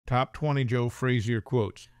Top 20 Joe Frazier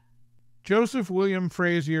quotes. Joseph William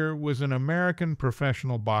Frazier was an American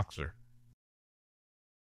professional boxer.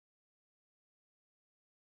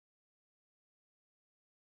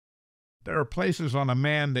 There are places on a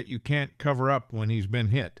man that you can't cover up when he's been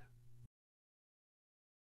hit.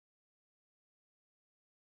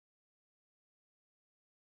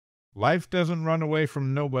 Life doesn't run away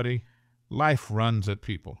from nobody. Life runs at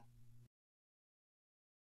people.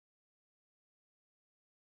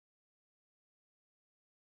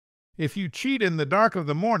 If you cheat in the dark of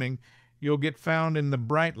the morning, you'll get found in the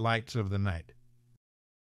bright lights of the night.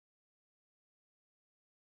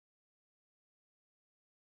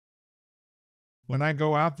 When I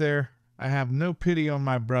go out there, I have no pity on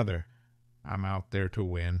my brother. I'm out there to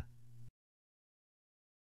win.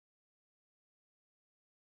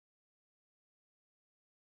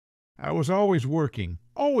 I was always working,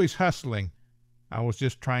 always hustling. I was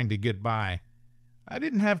just trying to get by. I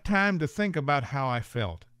didn't have time to think about how I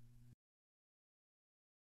felt.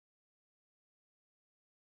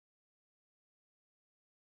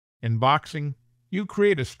 In boxing, you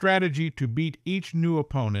create a strategy to beat each new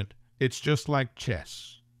opponent. It's just like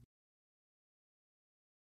chess.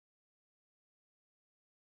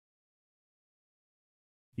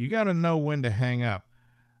 You got to know when to hang up.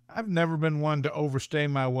 I've never been one to overstay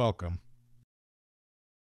my welcome.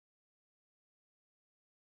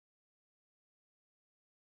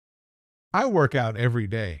 I work out every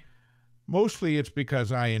day. Mostly it's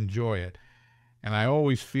because I enjoy it, and I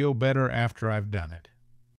always feel better after I've done it.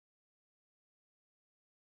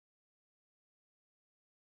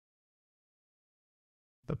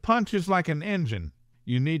 The punch is like an engine.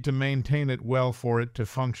 You need to maintain it well for it to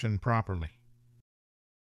function properly.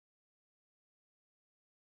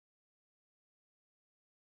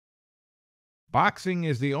 Boxing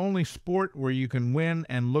is the only sport where you can win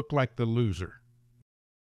and look like the loser.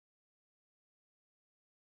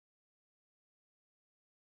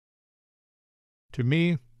 To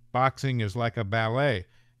me, boxing is like a ballet,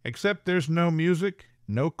 except there's no music,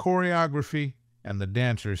 no choreography, and the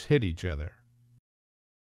dancers hit each other.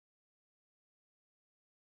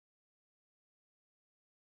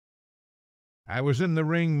 I was in the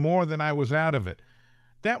ring more than I was out of it.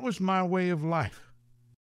 That was my way of life.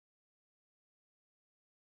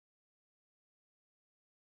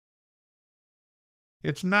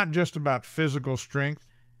 It's not just about physical strength,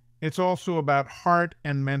 it's also about heart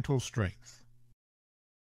and mental strength.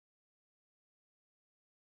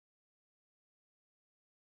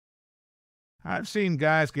 I've seen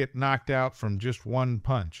guys get knocked out from just one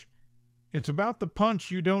punch. It's about the punch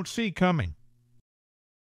you don't see coming.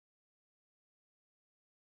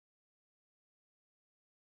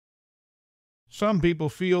 Some people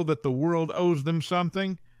feel that the world owes them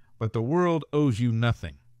something, but the world owes you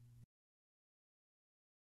nothing.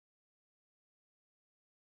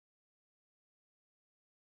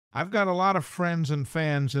 I've got a lot of friends and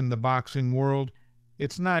fans in the boxing world.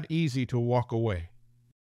 It's not easy to walk away.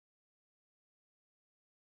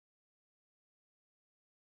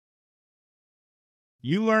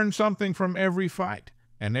 You learn something from every fight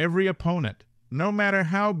and every opponent, no matter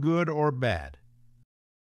how good or bad.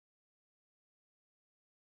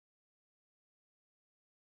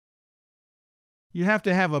 You have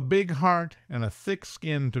to have a big heart and a thick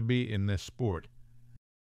skin to be in this sport.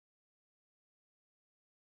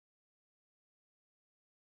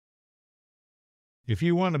 If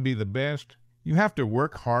you want to be the best, you have to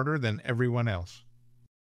work harder than everyone else.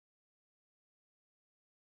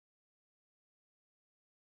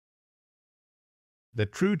 The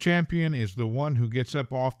true champion is the one who gets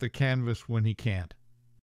up off the canvas when he can't.